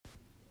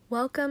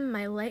Welcome,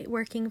 my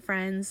light-working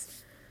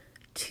friends,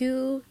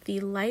 to the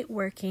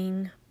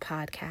Light-Working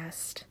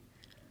Podcast.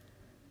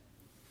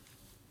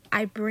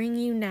 I bring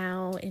you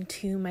now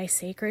into my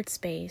sacred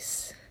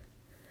space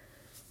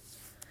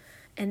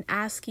and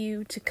ask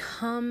you to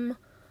come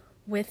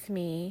with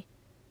me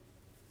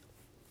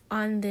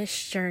on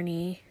this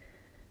journey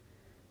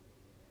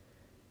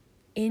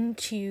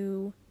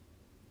into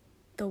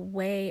the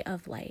way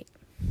of light.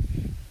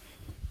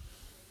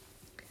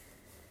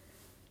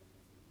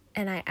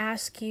 And I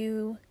ask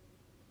you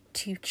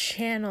to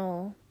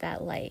channel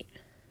that light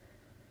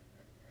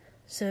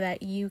so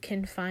that you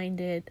can find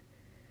it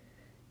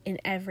in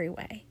every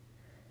way.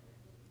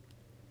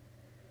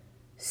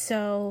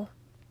 So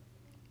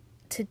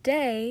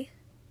today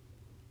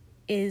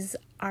is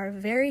our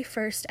very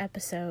first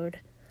episode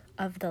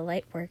of the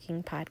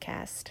Light-Working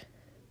Podcast.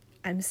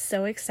 I'm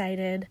so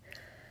excited.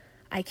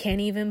 I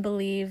can't even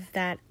believe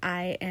that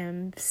I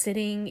am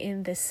sitting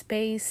in this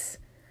space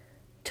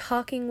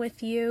talking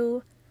with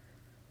you,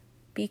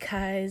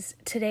 because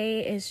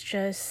today is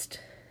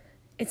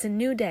it's a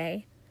new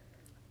day,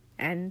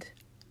 and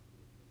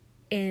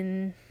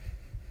in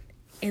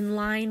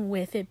line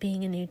with it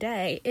being a new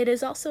day, it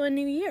is also a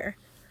new year.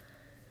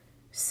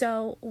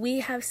 So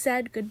we have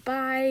said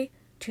goodbye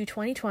to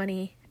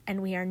 2020,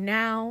 and we are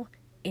now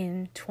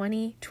in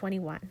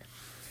 2021.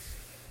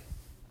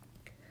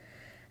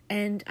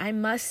 And I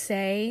must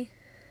say,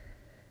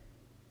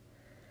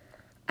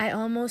 I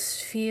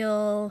almost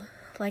feel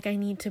like I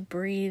need to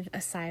breathe a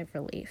sigh of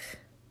relief.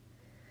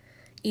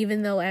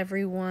 Even though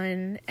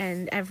everyone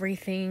and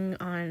everything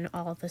on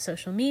all the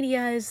social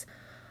medias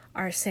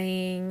are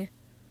saying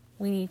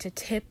we need to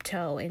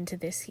tiptoe into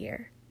this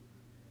year.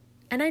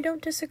 And I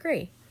don't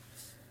disagree.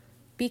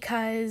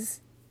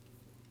 Because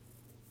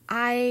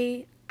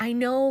I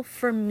know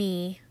for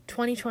me,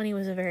 2020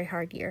 was a very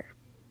hard year.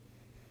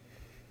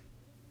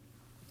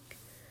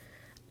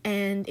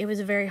 And it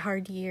was a very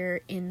hard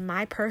year in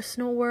my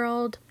personal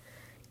world,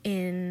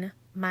 in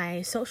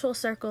my social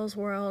circles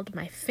world,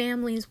 my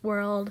family's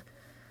world,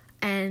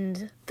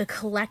 and the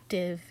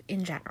collective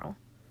in general.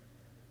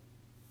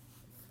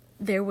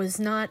 There was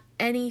not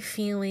any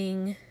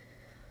feeling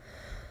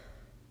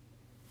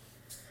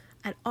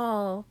at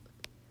all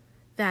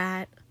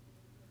that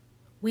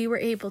we were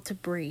able to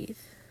breathe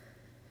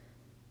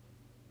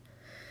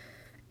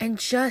and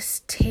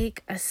just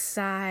take a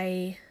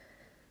sigh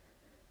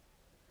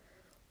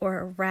or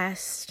a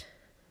rest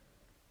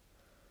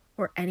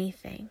or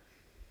anything.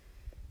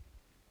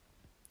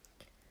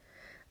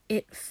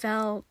 It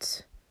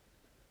felt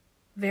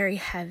very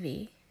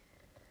heavy.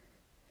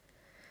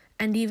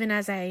 And even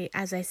as I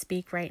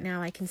speak right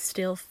now, I can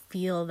still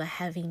feel the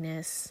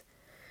heaviness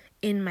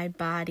in my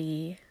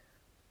body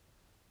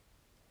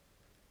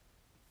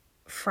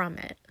from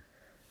it.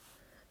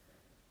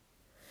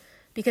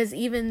 Because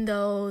even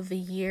though the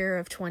year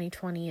of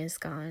 2020 is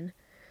gone,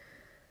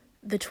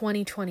 the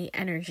 2020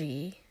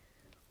 energy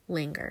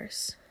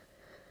lingers.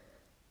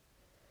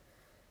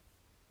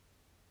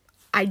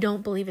 I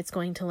don't believe it's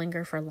going to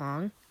linger for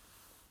long.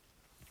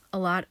 A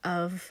lot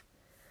of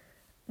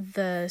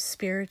the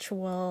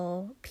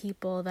spiritual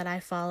people that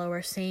I follow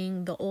are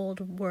saying the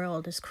old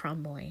world is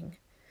crumbling.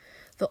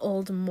 The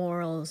old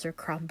morals are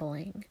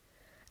crumbling.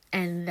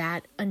 And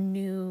that a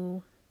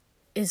new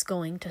is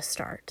going to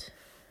start.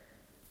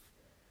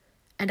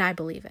 And I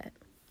believe it.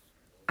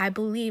 I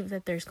believe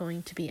that there's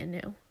going to be a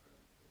new.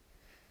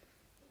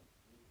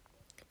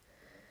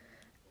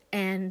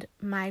 And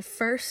my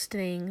first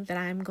thing that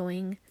I'm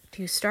going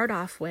to start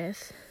off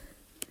with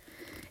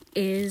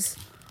is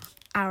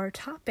our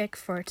topic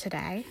for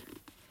today,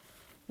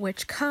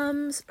 which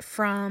comes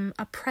from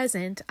a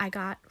present I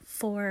got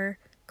for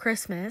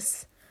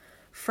Christmas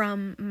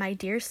from my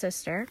dear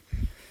sister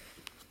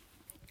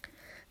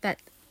that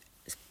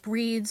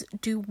reads,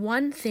 "Do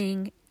one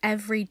thing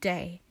every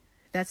day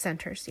that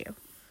centers you."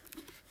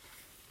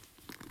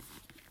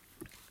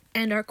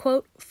 And our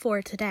quote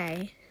for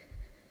today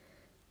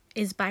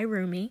is by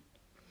Rumi.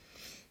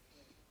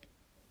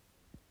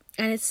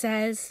 And it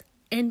says,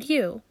 "And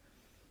you,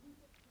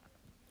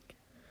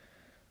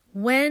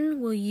 when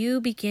will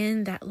you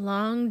begin that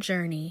long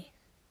journey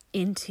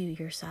into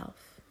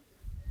yourself?"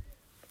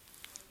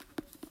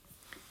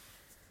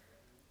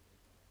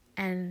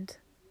 And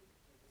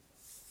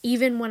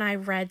even when I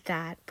read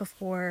that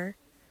before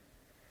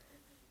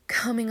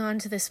coming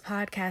onto this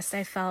podcast,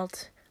 I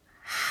felt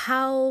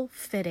how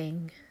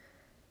fitting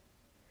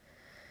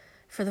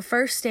for the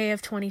first day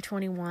of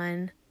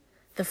 2021,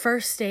 the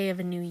first day of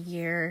a new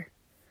year,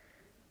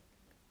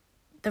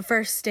 the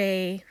first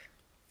day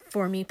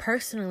for me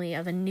personally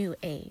of a new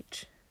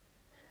age,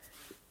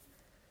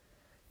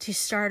 to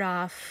start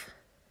off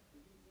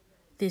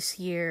this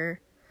year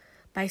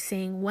by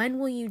saying, when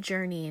will you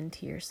journey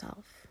into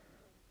yourself?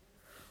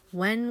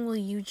 When will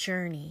you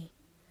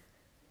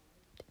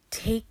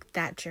take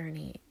that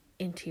journey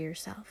into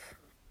yourself?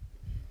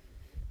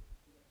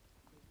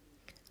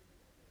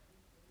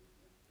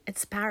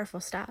 It's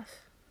powerful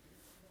stuff.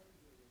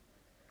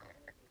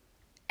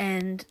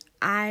 And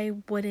I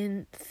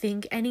wouldn't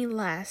think any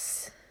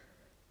less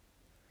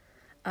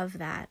of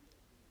that,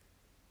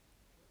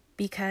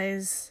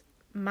 because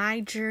my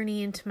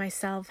journey into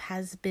myself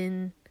has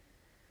been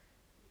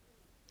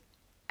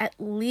at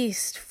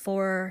least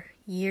 4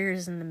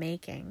 years in the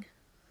making.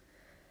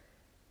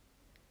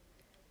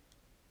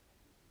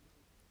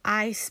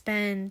 I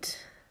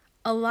spent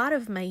a lot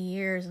of my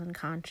years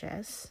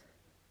unconscious,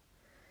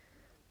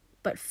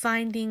 but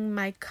finding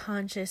my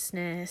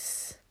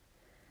consciousness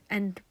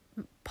and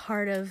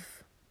part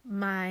of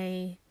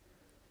my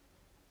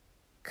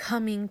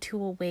coming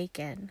to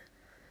awaken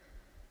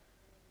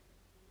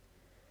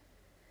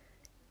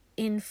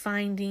in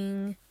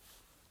finding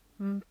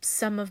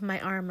some of my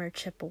armor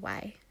chip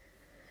away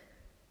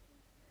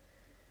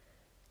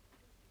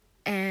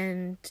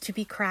and to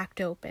be cracked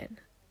open.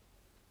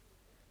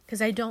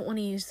 Because I don't want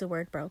to use the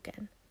word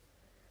broken.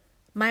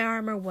 My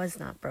armor was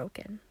not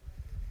broken.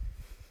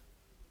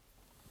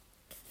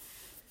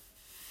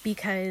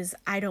 Because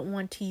I don't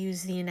want to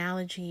use the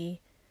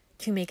analogy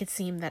to make it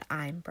seem that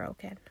I'm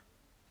broken.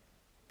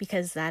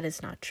 Because that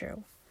is not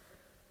true.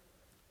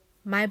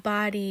 My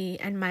body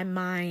and my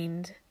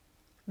mind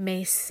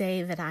may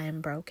say that I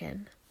am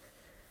broken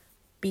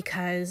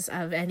because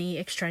of any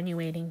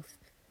extenuating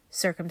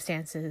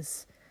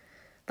circumstances,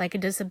 like a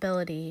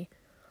disability,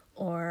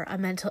 or a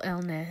mental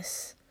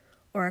illness,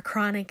 or a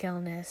chronic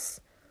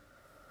illness,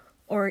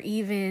 or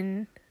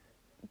even,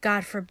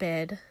 God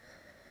forbid,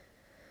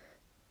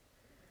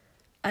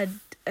 a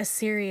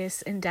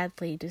serious and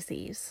deadly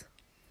disease.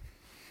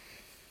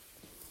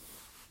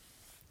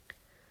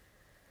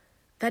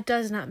 That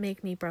does not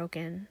make me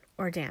broken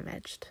or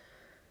damaged.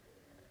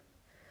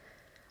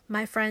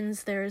 My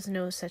friends, there is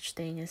no such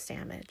thing as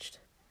damaged.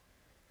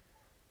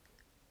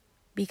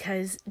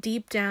 Because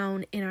deep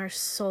down in our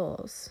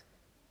souls,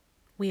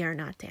 we are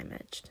not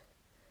damaged.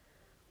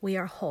 We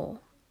are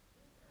whole.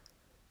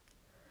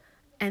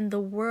 And the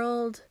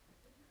world,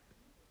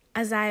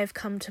 as I have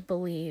come to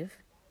believe,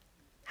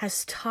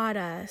 has taught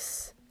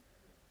us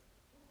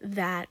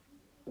that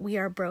we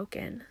are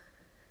broken,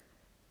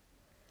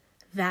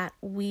 that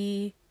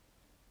we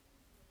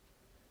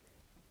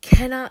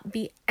cannot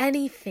be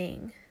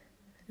anything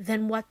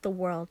than what the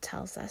world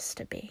tells us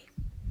to be.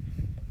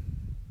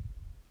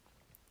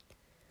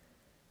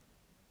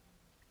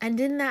 And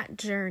in that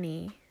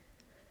journey,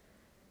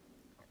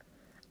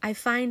 I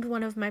find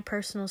one of my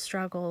personal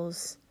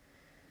struggles,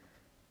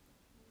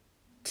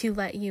 to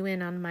let you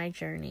in on my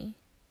journey,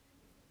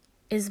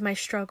 is my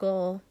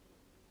struggle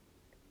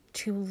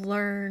to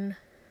learn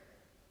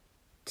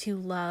to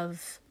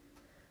love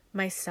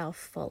myself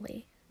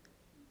fully.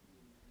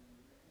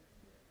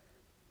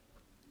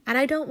 And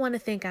I don't want to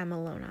think I'm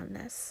alone on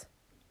this.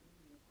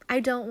 I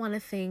don't want to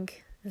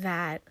think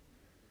that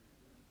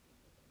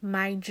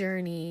my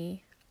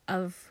journey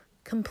of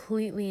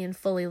completely and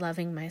fully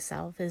loving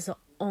myself is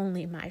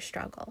only my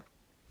struggle.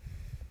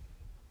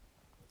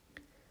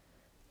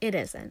 It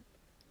isn't.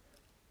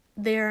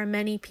 There are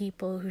many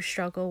people who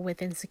struggle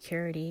with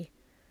insecurity,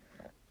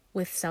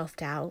 with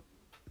self-doubt,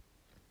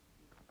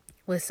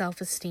 with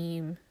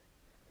self-esteem,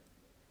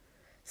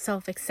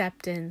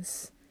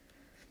 self-acceptance.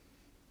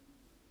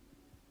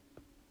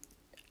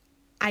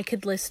 I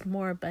could list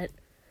more, but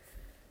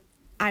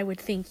I would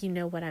think you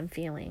know what I'm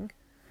feeling.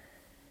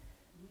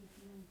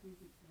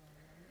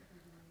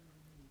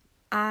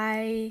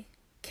 I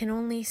can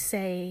only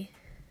say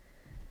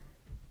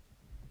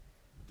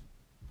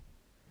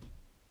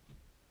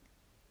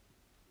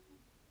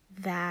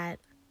that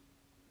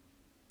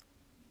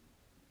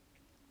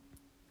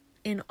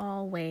in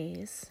all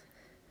ways,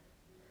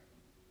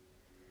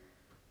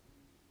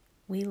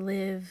 we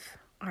live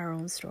our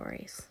own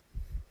stories.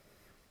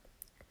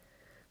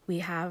 We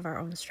have our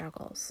own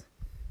struggles.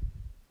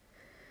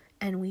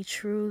 And we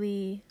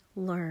truly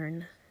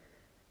learn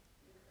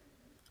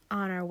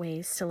on our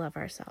ways to love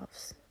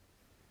ourselves.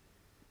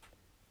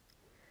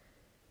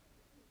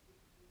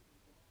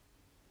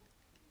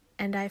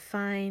 And I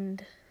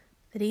find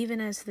that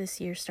even as this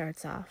year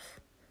starts off,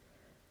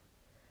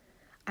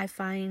 I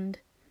find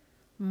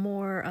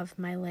more of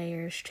my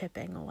layers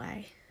chipping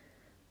away,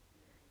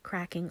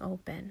 cracking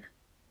open.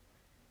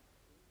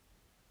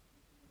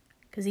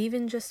 Because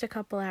even just a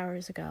couple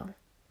hours ago,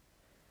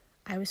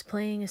 I was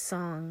playing a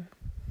song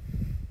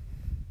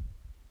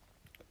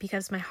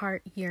because my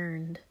heart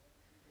yearned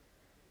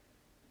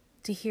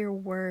to hear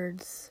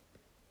words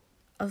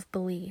of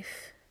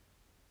belief,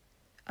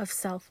 of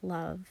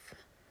self-love.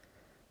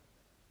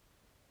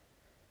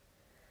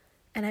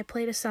 And I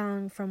played a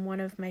song from one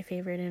of my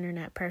favorite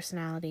internet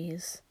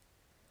personalities,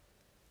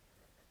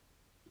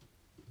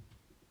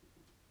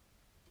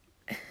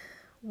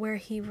 where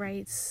he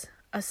writes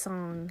a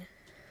song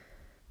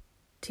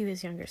to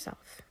his younger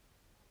self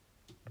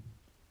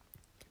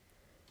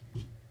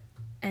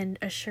and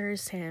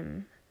assures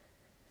him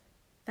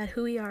that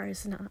who he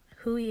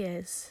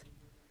is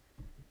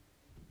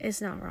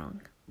not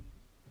wrong.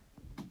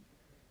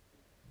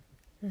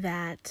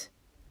 That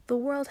the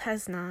world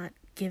has not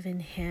given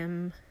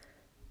him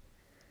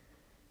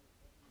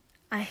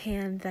a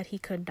hand that he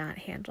could not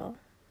handle.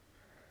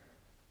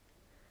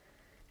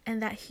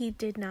 And that he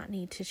did not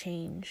need to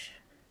change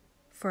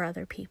for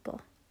other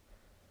people.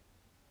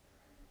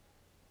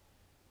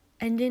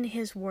 And in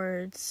his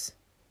words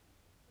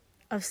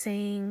of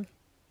saying,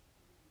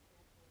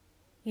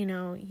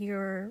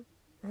 you're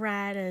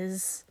rad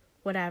as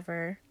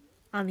whatever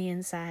on the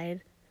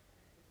inside,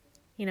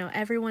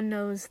 everyone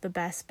knows the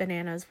best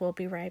bananas will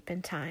be ripe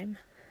in time.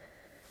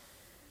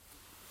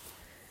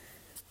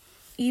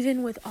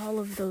 Even with all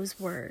of those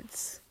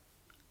words,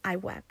 I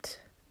wept.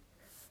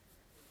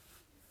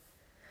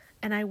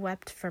 And I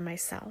wept for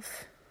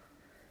myself.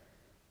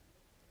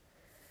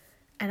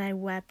 And I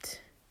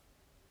wept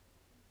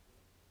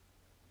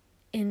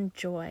in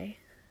joy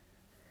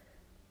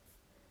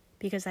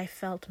because I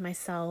felt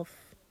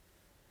myself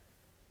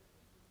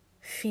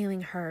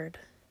feeling heard,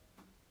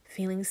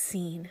 feeling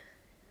seen,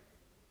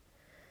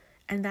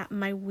 and that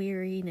my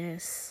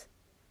weariness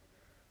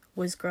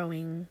was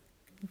growing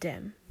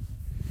dim.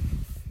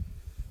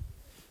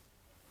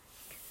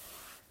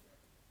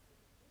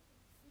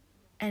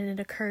 And it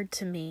occurred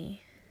to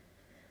me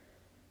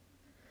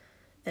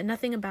that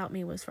nothing about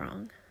me was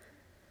wrong.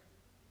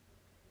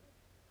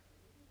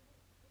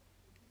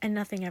 And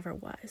nothing ever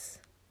was.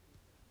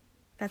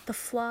 That the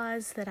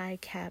flaws that I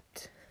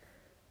kept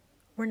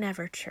were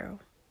never true.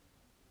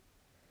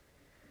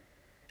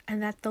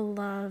 And that the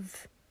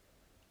love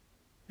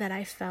that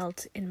I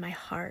felt in my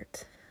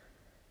heart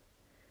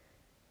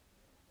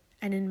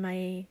and in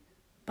my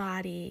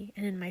body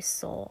and in my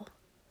soul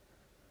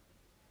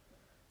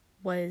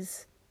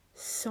was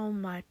so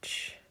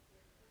much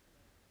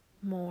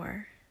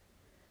more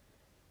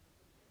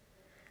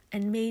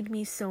and made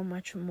me so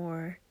much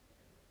more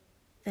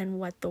than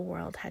what the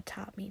world had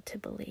taught me to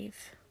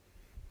believe.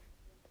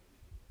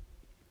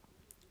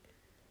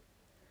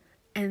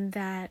 And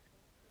that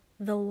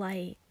the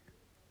light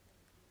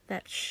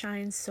that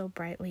shines so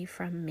brightly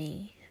from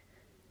me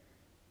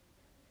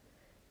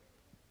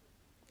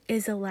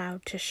is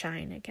allowed to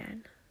shine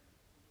again.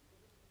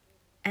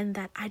 And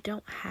that I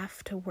don't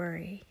have to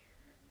worry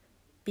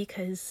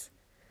because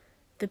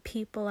the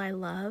people I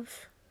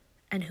love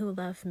and who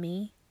love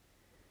me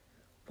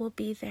will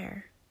be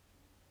there.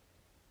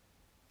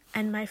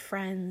 And my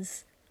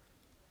friends,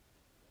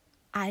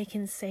 I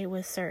can say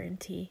with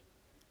certainty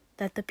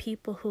that the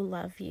people who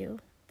love you,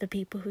 the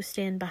people who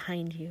stand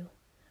behind you,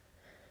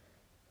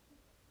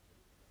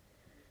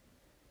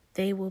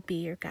 they will be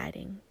your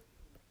guiding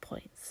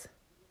points.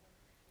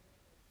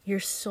 Your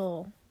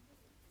soul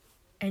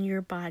and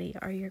your body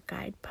are your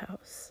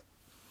guideposts.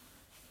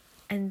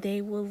 And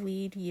they will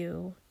lead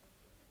you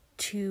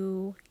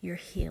to your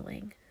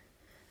healing,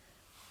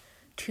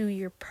 to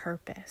your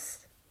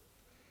purpose.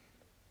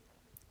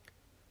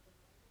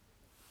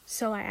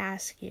 So I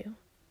ask you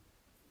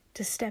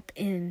to step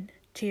in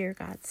to your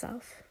God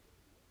self.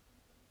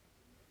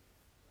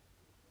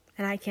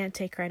 And I can't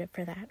take credit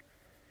for that.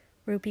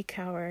 Rupi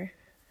Kaur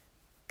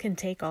can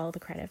take all the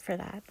credit for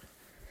that.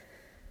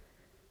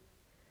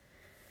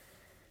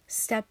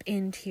 Step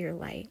into your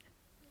light.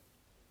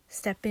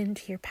 Step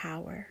into your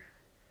power.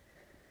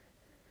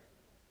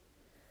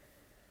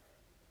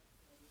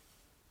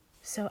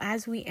 So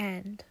as we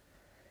end,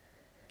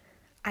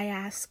 I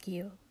ask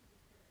you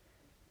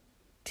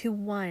to,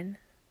 1,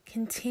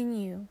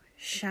 continue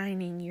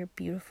shining your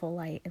beautiful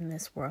light in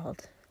this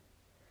world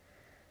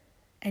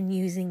and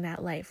using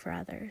that light for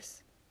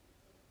others.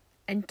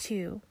 And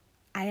 2,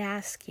 I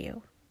ask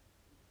you,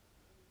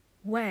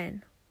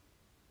 when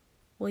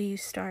will you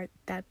start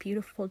that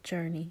beautiful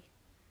journey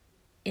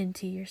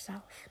into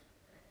yourself?